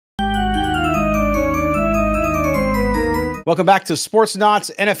Welcome back to Sportsnaut's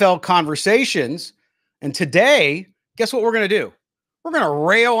NFL Conversations. And today, guess what we're going to do? We're going to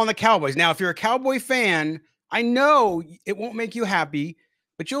rail on the Cowboys. Now, if you're a Cowboy fan, I know it won't make you happy,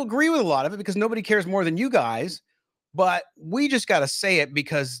 but you'll agree with a lot of it because nobody cares more than you guys. But we just got to say it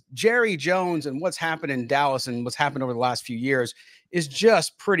because Jerry Jones and what's happened in Dallas and what's happened over the last few years is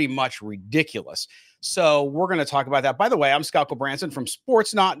just pretty much ridiculous. So we're going to talk about that. By the way, I'm Scott Gulbransen from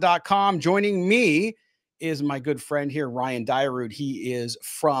Sportsnaut.com. Joining me is my good friend here, Ryan Dyrud. He is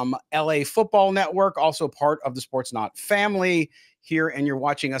from LA Football Network, also part of the Sportsnaut family here, and you're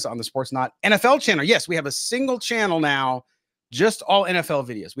watching us on the Sportsnaut NFL channel. Yes, we have a single channel now, just all NFL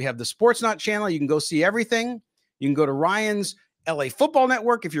videos. We have the Sportsnaut channel. You can go see everything. You can go to Ryan's LA Football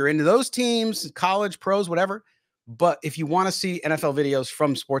Network if you're into those teams, college, pros, whatever. But if you want to see NFL videos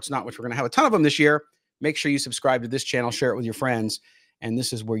from Sportsnaut, which we're going to have a ton of them this year, make sure you subscribe to this channel, share it with your friends, and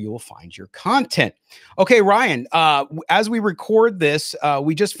this is where you will find your content. Okay, Ryan, as we record this,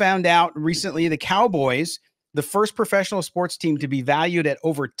 we just found out recently the Cowboys, the first professional sports team to be valued at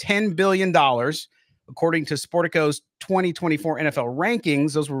over $10 billion, according to Sportico's 2024 NFL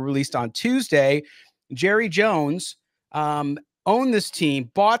rankings. Those were released on Tuesday. Jerry Jones owned this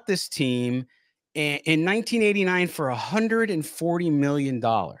team, bought this team in 1989 for $140 million.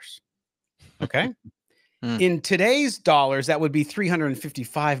 Okay. In today's dollars, that would be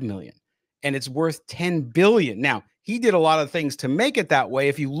 $355 million, and it's worth $10 billion. Now, he did a lot of things to make it that way.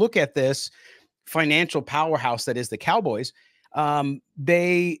 If you look at this financial powerhouse that is the Cowboys,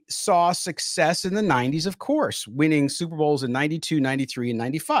 they saw success in the 90s, of course, winning Super Bowls in 92, 93, and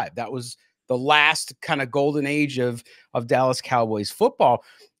 95. That was the last kind of golden age of Dallas Cowboys football.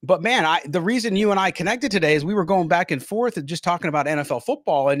 But man, the reason you and I connected today is we were going back and forth and just talking about NFL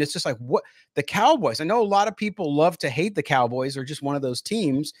football. And it's just like, what the Cowboys, I know a lot of people love to hate the Cowboys or just one of those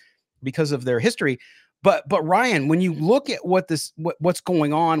teams because of their history. But Ryan, when you look at what's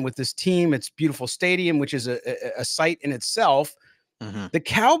going on with this team, it's beautiful stadium, which is a sight in itself. The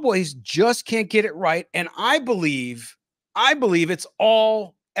Cowboys just can't get it right. And I believe it's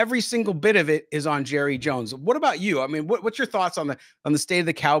all, every single bit of it is on Jerry Jones. What about you? I mean, what's your thoughts on the state of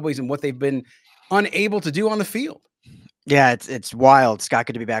the Cowboys and what they've been unable to do on the field? Yeah, it's wild. Scott,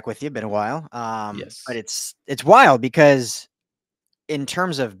 good to be back with you. Been a while. Yes. But it's wild because in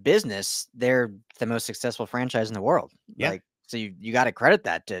terms of business, they're the most successful franchise in the world. Yeah. Like, so you got to credit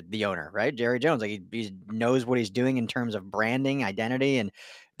that to the owner, right? Jerry Jones. Like he knows what he's doing in terms of branding, identity, and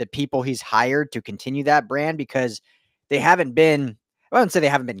the people he's hired to continue that brand, because they haven't been, I wouldn't say they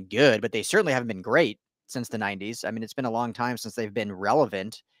haven't been good, but they certainly haven't been great since the 90s. I mean, it's been a long time since they've been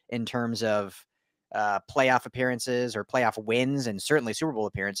relevant in terms of playoff appearances or playoff wins, and certainly Super Bowl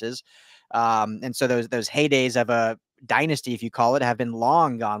appearances. And so those heydays of a dynasty, if you call it, have been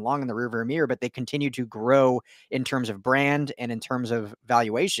long gone, long in the rearview mirror, but they continue to grow in terms of brand and in terms of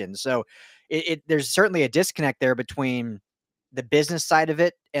valuation. So there's certainly a disconnect there between the business side of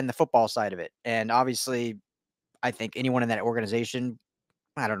it and the football side of it. And obviously, I think anyone in that organization,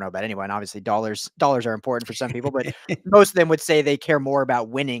 I don't know about anyone, obviously dollars are important for some people, but most of them would say they care more about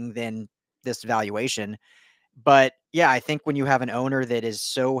winning than this valuation. But yeah, I think when you have an owner that is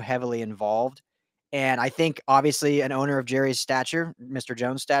so heavily involved, and I think obviously an owner of Jerry's stature, Mr.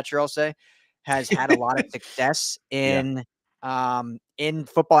 Jones' stature, I'll say, has had a lot of success in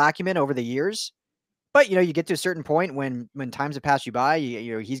football acumen over the years. But you get to a certain point when times have passed you by,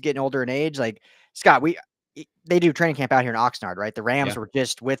 he's getting older in age. Like Scott, they do training camp out here in Oxnard, right? The Rams were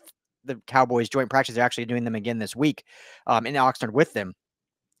just with the Cowboys joint practice. They're actually doing them again this week in Oxnard with them.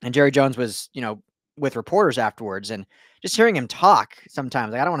 And Jerry Jones was, with reporters afterwards, and just hearing him talk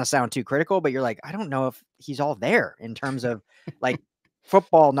sometimes, like, I don't want to sound too critical, but you're like, I don't know if he's all there in terms of like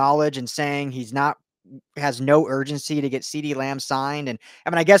football knowledge, and saying has no urgency to get Cee Dee Lamb signed. And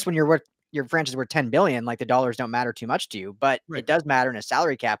I mean, I guess when your franchise worth $10 billion, like the dollars don't matter too much to you, but it does matter in a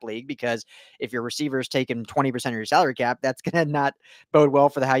salary cap league, because if your receiver's taking 20% of your salary cap, that's going to not bode well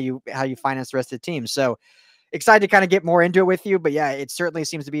for how you finance the rest of the team. So excited to kind of get more into it with you, but yeah, it certainly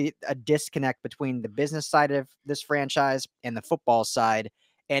seems to be a disconnect between the business side of this franchise and the football side.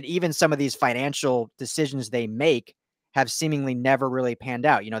 And even some of these financial decisions they make have seemingly never really panned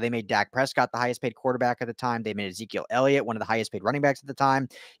out. They made Dak Prescott the highest paid quarterback at the time. They made Ezekiel Elliott one of the highest paid running backs at the time.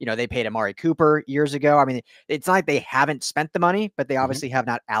 They paid Amari Cooper years ago. I mean, it's not like they haven't spent the money, but they obviously have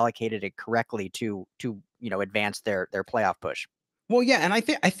not allocated it correctly to advance their playoff push. Well, yeah, and I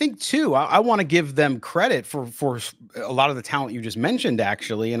think too, I want to give them credit for a lot of the talent you just mentioned,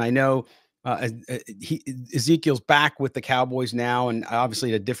 actually. And I know Ezekiel's back with the Cowboys now, and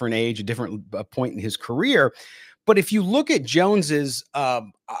obviously at a different age, a different point in his career. But if you look at Jones's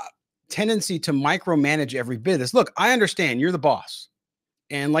tendency to micromanage every business. Look, I understand you're the boss.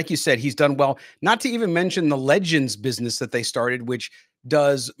 And like you said, he's done well, not to even mention the Legends business that they started, which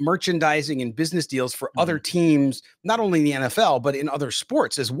does merchandising and business deals for other teams, not only in the NFL, but in other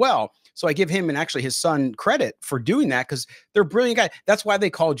sports as well. So I give him and actually his son credit for doing that, because they're brilliant guys. That's why they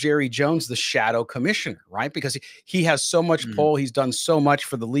call Jerry Jones the shadow commissioner, right? Because he has so much pull. He's done so much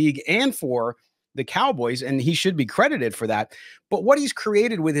for the league and for the Cowboys, and he should be credited for that. But what he's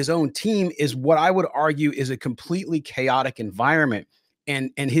created with his own team is what I would argue is a completely chaotic environment.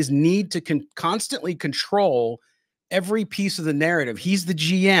 And his need to constantly control every piece of the narrative. He's the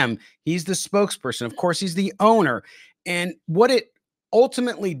GM. He's the spokesperson. Of course, he's the owner. And what it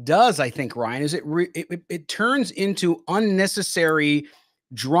ultimately does, I think, Ryan, is it turns into unnecessary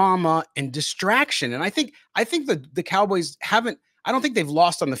drama and distraction. And I think the Cowboys haven't. I don't think they've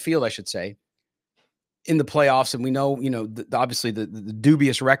lost on the field, I should say, in the playoffs. And we know, obviously the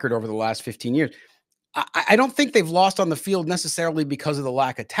dubious record over the last 15 years. I don't think they've lost on the field necessarily because of the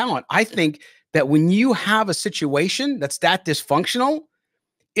lack of talent. I think that when you have a situation that's that dysfunctional,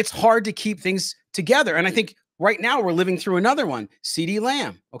 it's hard to keep things together. And I think right now we're living through another one. Cee Dee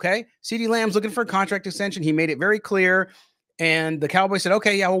Lamb, okay? Cee Dee Lamb's looking for a contract extension. He made it very clear. And the Cowboys said,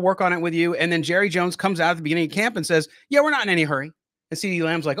 okay, yeah, we'll work on it with you. And then Jerry Jones comes out at the beginning of camp and says, yeah, we're not in any hurry. And Cee Dee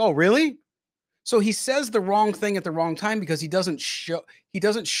Lamb's like, oh, really? So he says the wrong thing at the wrong time because he doesn't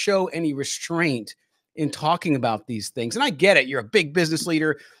show any restraint in talking about these things. And I get it. You're a big business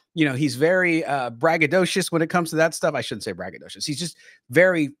leader. He's very braggadocious when it comes to that stuff. I shouldn't say braggadocious. He's just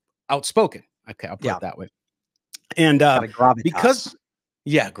very outspoken. Okay, I'll put it that way. And because,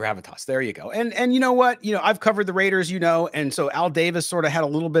 gravitas. There you go. And you know what? I've covered the Raiders, and so Al Davis sort of had a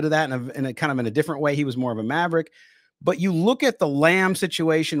little bit of that in a kind of in a different way. He was more of a maverick. But you look at the Lamb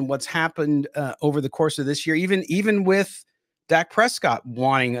situation, what's happened over the course of this year, even with Dak Prescott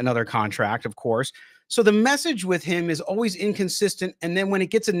wanting another contract, of course. So the message with him is always inconsistent. And then when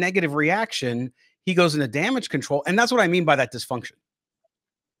it gets a negative reaction, he goes into damage control. And that's what I mean by that dysfunction.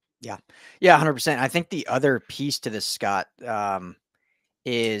 Yeah. Yeah, 100%. I think the other piece to this, Scott,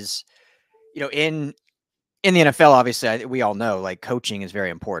 is, in the NFL, obviously, we all know, like, coaching is very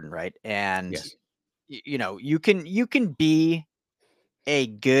important, right? And, yes. You can be a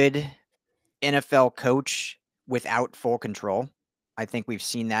good NFL coach without full control. I think we've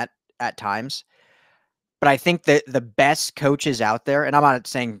seen that at times. But I think that the best coaches out there, and I'm not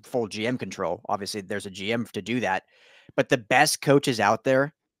saying full GM control, obviously there's a GM to do that, but the best coaches out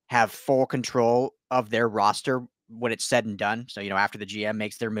there have full control of their roster when it's said and done. So, after the GM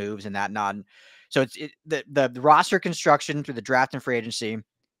makes their moves and that nod. So the roster construction through the draft and free agency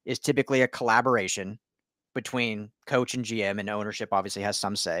is typically a collaboration between coach and GM, and ownership obviously has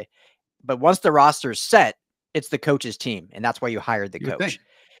some say. But once the roster is set, it's the coach's team, and that's why you hired the coach.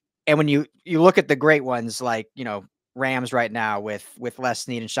 And when you look at the great ones, like, Rams right now with Les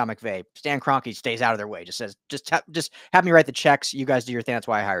Snead and Sean McVay, Stan Kroenke stays out of their way, just says, just have me write the checks. You guys do your thing. That's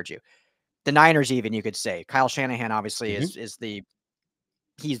why I hired you. The Niners, even, you could say, Kyle Shanahan obviously is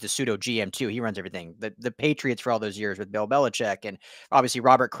he's the pseudo GM too. He runs everything. The Patriots for all those years with Bill Belichick, and obviously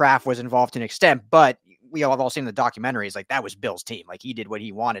Robert Kraft was involved to an extent, but we all have all seen the documentaries. Like, that was Bill's team. Like, he did what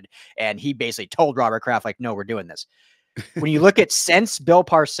he wanted, and he basically told Robert Kraft, like, no, we're doing this. When you look at since Bill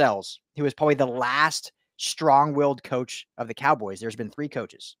Parcells, who was probably the last strong-willed coach of the Cowboys, there's been 3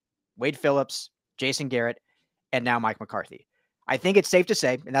 coaches: Wade Phillips, Jason Garrett, and now Mike McCarthy. I think it's safe to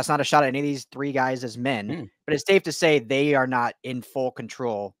say, and that's not a shot at any of these 3 guys as men, but it's safe to say they are not in full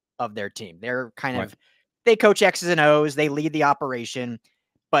control of their team. They're kind of, they coach X's and O's, they lead the operation,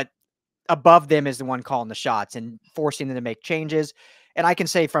 but above them is the one calling the shots and forcing them to make changes. And I can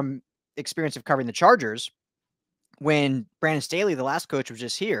say from experience of covering the Chargers, when Brandon Staley, the last coach, was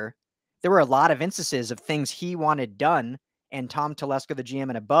just here, there were a lot of instances of things he wanted done, and Tom Telesco, the GM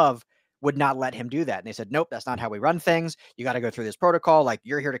and above, would not let him do that. And they said, nope, that's not how we run things. You got to go through this protocol. Like,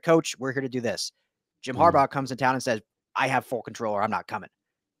 you're here to coach. We're here to do this. Jim Harbaugh comes in town and says, I have full control, or I'm not coming.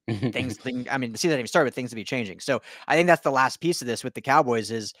 I mean, the season hasn't even started, with things to be changing. So I think that's the last piece of this with the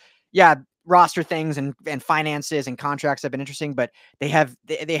Cowboys is, roster things and finances and contracts have been interesting, but they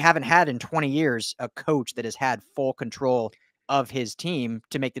haven't had in 20 years a coach that has had full control of his team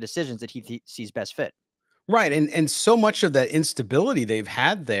to make the decisions that he sees best fit. Right. And so much of that instability they've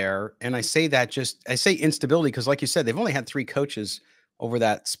had there, and I say instability because, like you said, they've only had 3 coaches over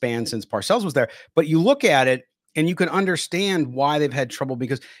that span since Parcells was there. But you look at it and you can understand why they've had trouble,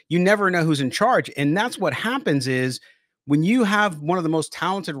 because you never know who's in charge. And that's what happens is when you have one of the most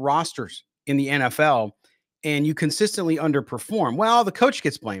talented rosters in the NFL, and you consistently underperform, well, the coach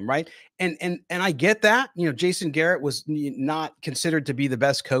gets blamed, right? And I get that. Jason Garrett was not considered to be the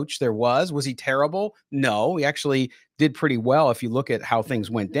best coach there was. Was he terrible? No, he actually did pretty well if you look at how things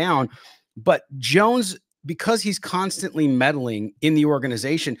went down. But Jones, because he's constantly meddling in the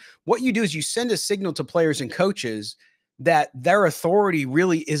organization, what you do is you send a signal to players and coaches that their authority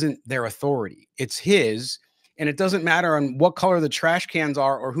really isn't their authority. It's his. And it doesn't matter on what color the trash cans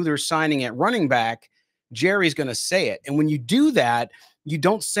are or who they're signing at running back. Jerry's going to say it. And when you do that, you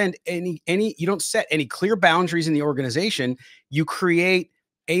don't send you don't set any clear boundaries in the organization. You create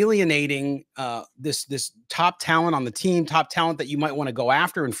alienating this top talent on the team, top talent that you might want to go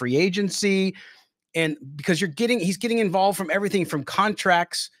after in free agency. And because he's getting involved from everything from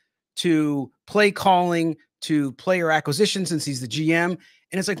contracts to play calling to player acquisition, since he's the GM.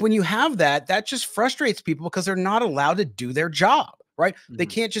 And it's like, when you have that just frustrates people because they're not allowed to do their job, right? Mm-hmm. They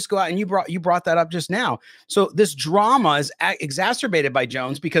can't just go out, and you brought that up just now. So this drama is exacerbated by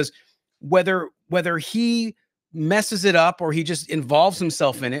Jones, because whether he messes it up or he just involves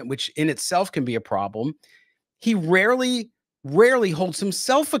himself in it, which in itself can be a problem, he rarely holds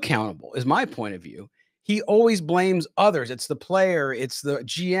himself accountable, is my point of view. He always blames others. It's the player, it's the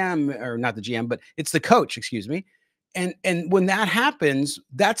GM, or not the GM, but it's the coach, excuse me. And when that happens,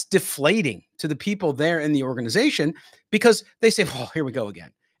 that's deflating to the people there in the organization, because they say, oh, here we go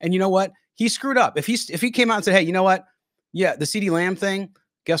again. And you know what? He screwed up. If he came out and said, hey, you know what? Yeah, the Cee Dee Lamb thing,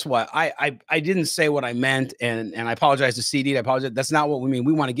 guess what? I didn't say what I meant, and I apologize to Cee Dee. I apologize. That's not what we mean.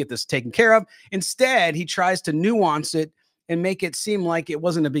 We want to get this taken care of. Instead, he tries to nuance it and make it seem like it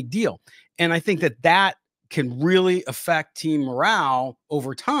wasn't a big deal. And I think that can really affect team morale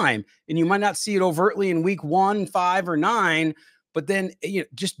over time. And you might not see it overtly in week 1, 5, or 9, but then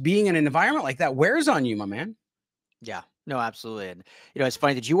just being in an environment like that wears on you, my man. Yeah, no, absolutely. And it's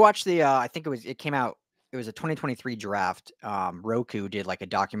funny. Did you watch the? I think it came out. It was a 2023 draft. Roku did like a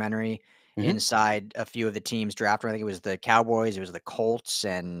documentary inside a few of the teams drafted. I think it was the Cowboys, it was the Colts,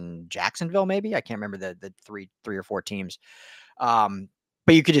 and Jacksonville. Maybe, I can't remember the three or four teams.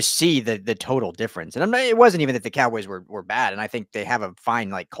 But you could just see the total difference. And it wasn't even that the Cowboys were bad. And I think they have a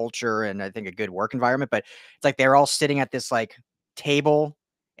fine like culture and I think a good work environment, but it's like they're all sitting at this like table,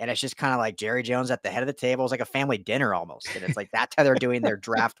 and it's just kind of like Jerry Jones at the head of the table. It's like a family dinner almost. And it's like, that's how they're doing their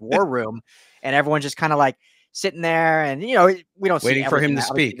draft war room. And everyone's just kind of like sitting there, and we don't waiting for him to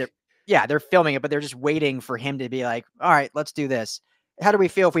speak. They're filming it, but they're just waiting for him to be like, all right, let's do this. How do we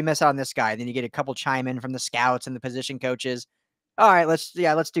feel if we miss out on this guy? And then you get a couple chime in from the scouts and the position coaches. All right, let's do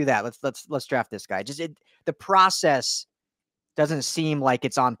that. Let's draft this guy. The process doesn't seem like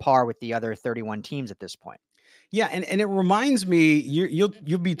it's on par with the other 31 teams at this point. Yeah, and it reminds me,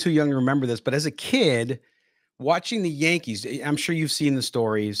 you'll be too young to remember this, but as a kid watching the Yankees, I'm sure you've seen the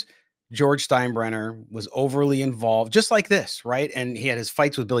stories. George Steinbrenner was overly involved, just like this, right? And he had his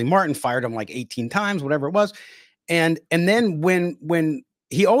fights with Billy Martin, fired him like 18 times, whatever it was. And then when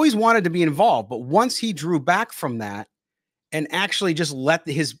he always wanted to be involved, but once he drew back from that and actually just let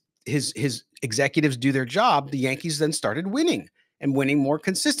his executives do their job, the Yankees then started winning and winning more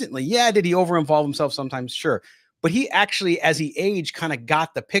consistently. Yeah, did he over-involve himself sometimes? Sure. But he actually, as he aged, kind of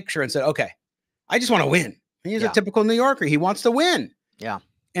got the picture and said, okay, I just want to win. He's a typical New Yorker. He wants to win. Yeah.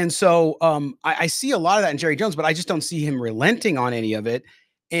 And so I see a lot of that in Jerry Jones, but I just don't see him relenting on any of it.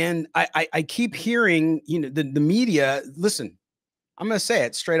 And I keep hearing, the media, listen, I'm going to say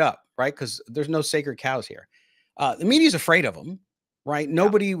it straight up, right? Because there's no sacred cows here. The media's afraid of him, right? Yeah.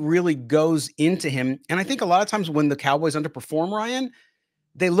 Nobody really goes into him. And I think a lot of times when the Cowboys underperform, Ryan,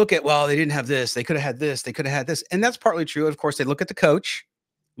 they look at, well, they didn't have this. They could have had this. They could have had this. And that's partly true. Of course, they look at the coach.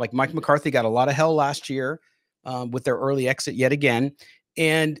 Like Mike McCarthy got a lot of hell last year with their early exit yet again.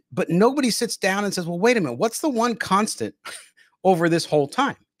 But nobody sits down and says, well, wait a minute, what's the one constant over this whole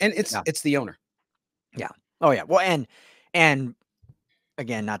time? And it's the owner. Yeah. Oh yeah. Well, and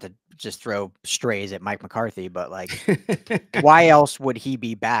again, not to just throw strays at Mike McCarthy, but like, why else would he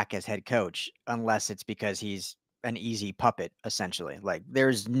be back as head coach unless it's because he's an easy puppet, essentially? Like,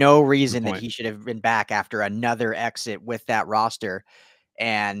 there's no reason that he should have been back after another exit with that roster.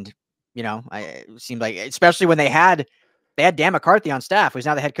 And, it seemed like, especially when they had Dan McCarthy on staff, who's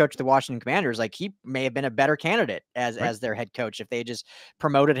now the head coach of the Washington Commanders, like he may have been a better candidate as their head coach if they just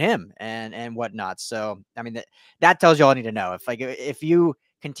promoted him and whatnot. So, I mean, that tells you all I need to know. If you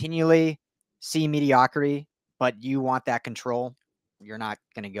continually see mediocrity, but you want that control, you're not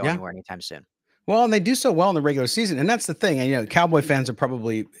going to go anywhere anytime soon. Well, and they do so well in the regular season. And that's the thing. And, Cowboy fans are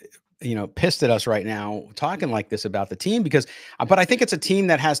probably, pissed at us right now talking like this about the team but I think it's a team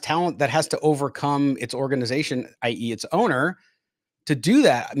that has talent that has to overcome its organization, i.e. its owner, to do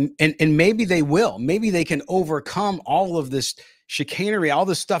that. And maybe they will. Maybe they can overcome all of this chicanery, all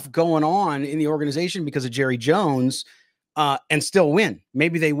this stuff going on in the organization because of Jerry Jones, and still win.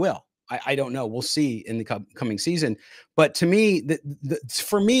 Maybe they will. I don't know. We'll see in the coming season. But to me,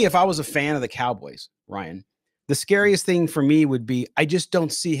 for me, if I was a fan of the Cowboys, Ryan, the scariest thing for me would be I just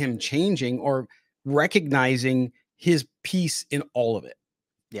don't see him changing or recognizing his piece in all of it.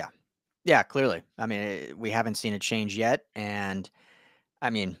 Yeah. Yeah, clearly. I mean, we haven't seen a change yet. And I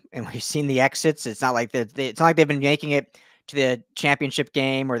mean, and we've seen the exits. It's not like it's not like they've been making it to the championship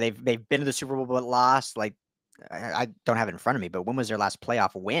game or they've been to the Super Bowl but lost. Like, I don't have it in front of me, but when was their last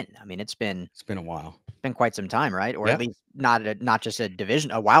playoff win? I mean, it's been a while. It's been quite some time, right? Or at least not just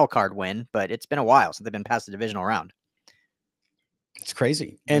a wild card win, but it's been a while since they've been past the divisional round. It's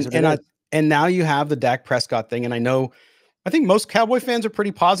crazy. And now you have the Dak Prescott thing. And I think most Cowboy fans are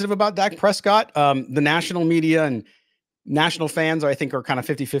pretty positive about Dak Prescott. The national media and national fans, I think, are kind of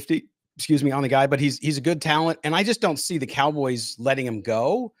 50-50, on the guy, but he's a good talent. And I just don't see the Cowboys letting him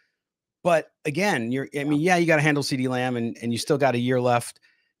go. But again, you got to handle Cee Dee Lamb and you still got a year left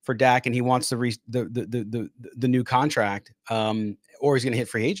for Dak, and he wants the new contract, or he's going to hit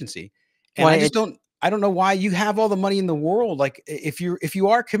free agency. And I don't know why you have all the money in the world. Like if you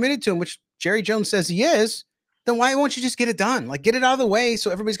are committed to him, which Jerry Jones says he is, then why won't you just get it done? Like get it out of the way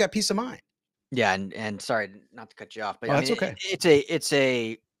so everybody's got peace of mind. Yeah, and sorry not to cut you off, but that's okay. It's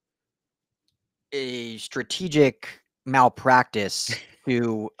a strategic malpractice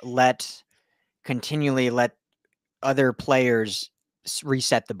to continually let other players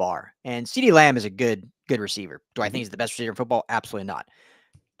reset the bar. And Cee Dee Lamb is a good receiver. Do I think he's the best receiver in football? Absolutely not.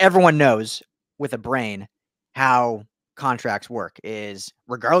 Everyone knows with a brain how contracts work is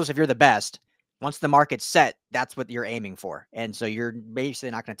regardless if you're the best, once the market's set, that's what you're aiming for. And so you're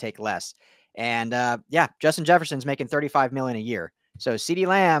basically not going to take less. And Justin Jefferson's making $35 million a year. So Cee Dee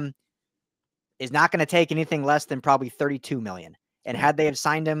Lamb is not going to take anything less than probably $32 million. And had they have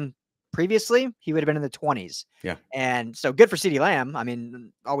signed him previously, he would have been in the 20s. Yeah. And so good for Cee Dee Lamb. I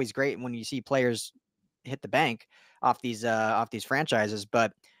mean, always great when you see players hit the bank off these franchises,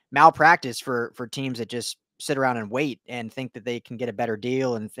 but malpractice for teams that just sit around and wait and think that they can get a better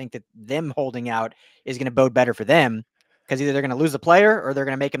deal and think that them holding out is going to bode better for them, because either they're going to lose the player or they're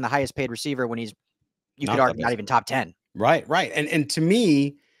going to make him the highest paid receiver when you could argue not even top 10. Right. And to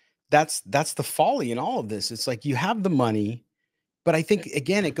me, that's the folly in all of this. It's like you have the money, but I think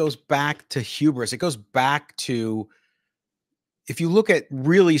again, it goes back to hubris. It goes back to, if you look at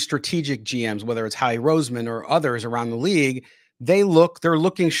really strategic GMs, whether it's Howie Roseman or others around the league, they're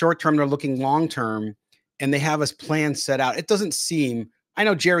looking short-term, they're looking long-term, and they have a plan set out. It doesn't seem, I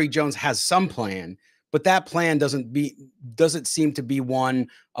know Jerry Jones has some plan, but that plan doesn't seem to be one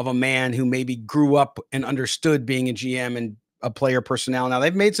of a man who maybe grew up and understood being a GM and a player personnel. Now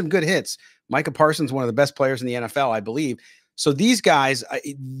they've made some good hits. Micha Parsons, one of the best players in the NFL, I believe. So these guys,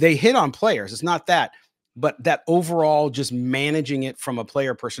 they hit on players. It's not that, but that overall just managing it from a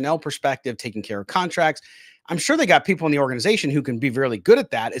player personnel perspective, taking care of contracts. I'm sure they got people in the organization who can be really good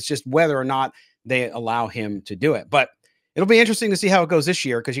at that. It's just whether or not they allow him to do it. But it'll be interesting to see how it goes this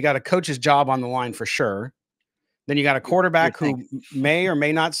year, because you got a coach's job on the line for sure. Then you got a quarterback who may or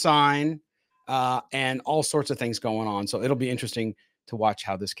may not sign, and all sorts of things going on. So it'll be interesting to watch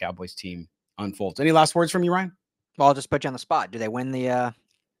how this Cowboys team unfolds. Any last words from you, Ryan? Well, I'll just put you on the spot. Do they win the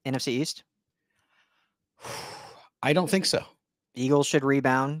NFC East? I don't think so. Eagles should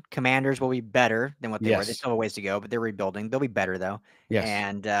rebound. Commanders will be better than what they were. They still have a ways to go, but they're rebuilding. They'll be better though. Yes.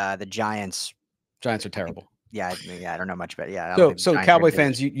 And the Giants are terrible. I don't know much about it. Yeah. So Cowboy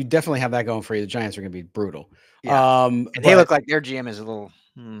fans, you definitely have that going for you. The Giants are going to be brutal. Yeah. And they look like their GM is a little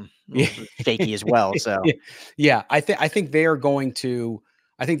shaky as well. So yeah, I think they are going to.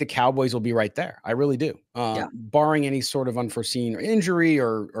 I think the Cowboys will be right there. I really do. Barring any sort of unforeseen injury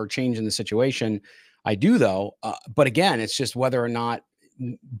or change in the situation. I do though. But again, it's just whether or not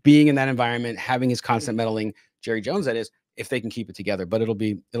being in that environment, having his constant meddling, Jerry Jones, that is, if they can keep it together. But it'll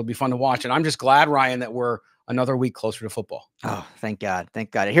be fun to watch. And I'm just glad, Ryan, that we're another week closer to football. Oh, thank God.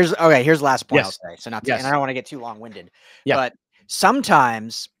 Thank God. Here's the last point I'll say. So and I don't want to get too long-winded. Yeah. But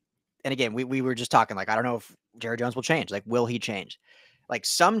sometimes, and again, we were just talking, like, I don't know if Jerry Jones will change. Like, will he change? Like,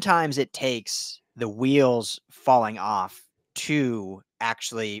 sometimes it takes the wheels falling off to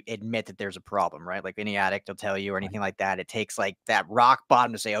actually admit that there's a problem, right? Like any addict will tell you or anything like that. It takes like that rock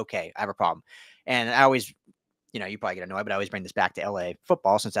bottom to say, okay, I have a problem. And I always, you probably get annoyed, but I always bring this back to LA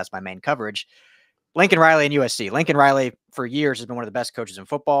football since that's my main coverage. Lincoln Riley and USC. Lincoln Riley for years has been one of the best coaches in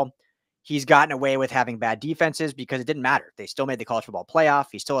football. he's gotten away with having bad defenses because it didn't matter. They still made the college football playoff.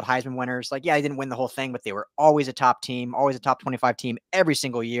 He still had Heisman winners. Like, yeah, they didn't win the whole thing, but they were always a top team, always a top 25 team every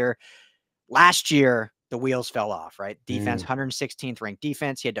single year. Last year, the wheels fell off, right? Defense, 116th ranked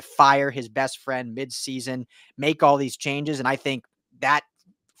defense. He had to fire his best friend mid-season, make all these changes. And I think that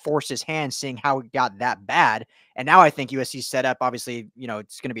forced his hand seeing how it got that bad. And now I think USC's set up, obviously, you know,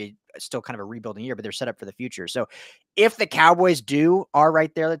 it's going to be still kind of a rebuilding year, but they're set up for the future. So if the Cowboys are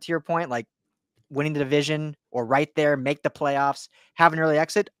right there, to your point, like winning the division or right there, make the playoffs, have an early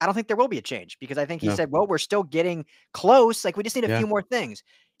exit, I don't think there will be a change because I think he said, well, we're still getting close. Like we just need a few more things.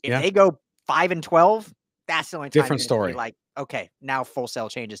 If they go 5-12, that's the only time different story. Like, okay, now full sell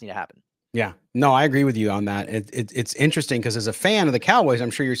changes need to happen. Yeah, no, I agree with you on that. It's interesting because as a fan of the Cowboys,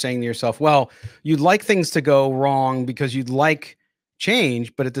 I'm sure you're saying to yourself, well, you'd like things to go wrong because you'd like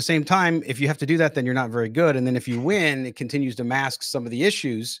change. But at the same time, if you have to do that, then you're not very good. And then if you win, it continues to mask some of the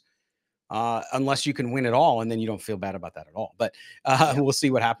issues unless you can win it all. And then you don't feel bad about that at all. But we'll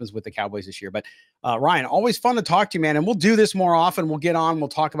see what happens with the Cowboys this year. But Ryan, always fun to talk to you, man. And we'll do this more often. We'll get on. We'll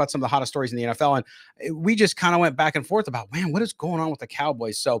talk about some of the hottest stories in the NFL. And we just kind of went back and forth about, man, what is going on with the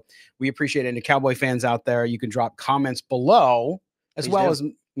Cowboys? So we appreciate it. And the Cowboy fans out there, you can drop comments below as as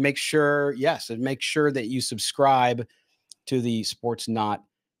make sure, make sure that you subscribe to the Sportsnaut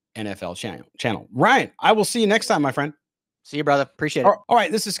NFL channel. Ryan, I will see you next time, my friend. See you, brother. Appreciate it. All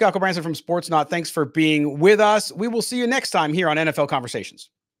right. This is Gulbransen from Sportsnaut. Thanks for being with us. We will see you next time here on NFL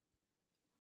Conversations.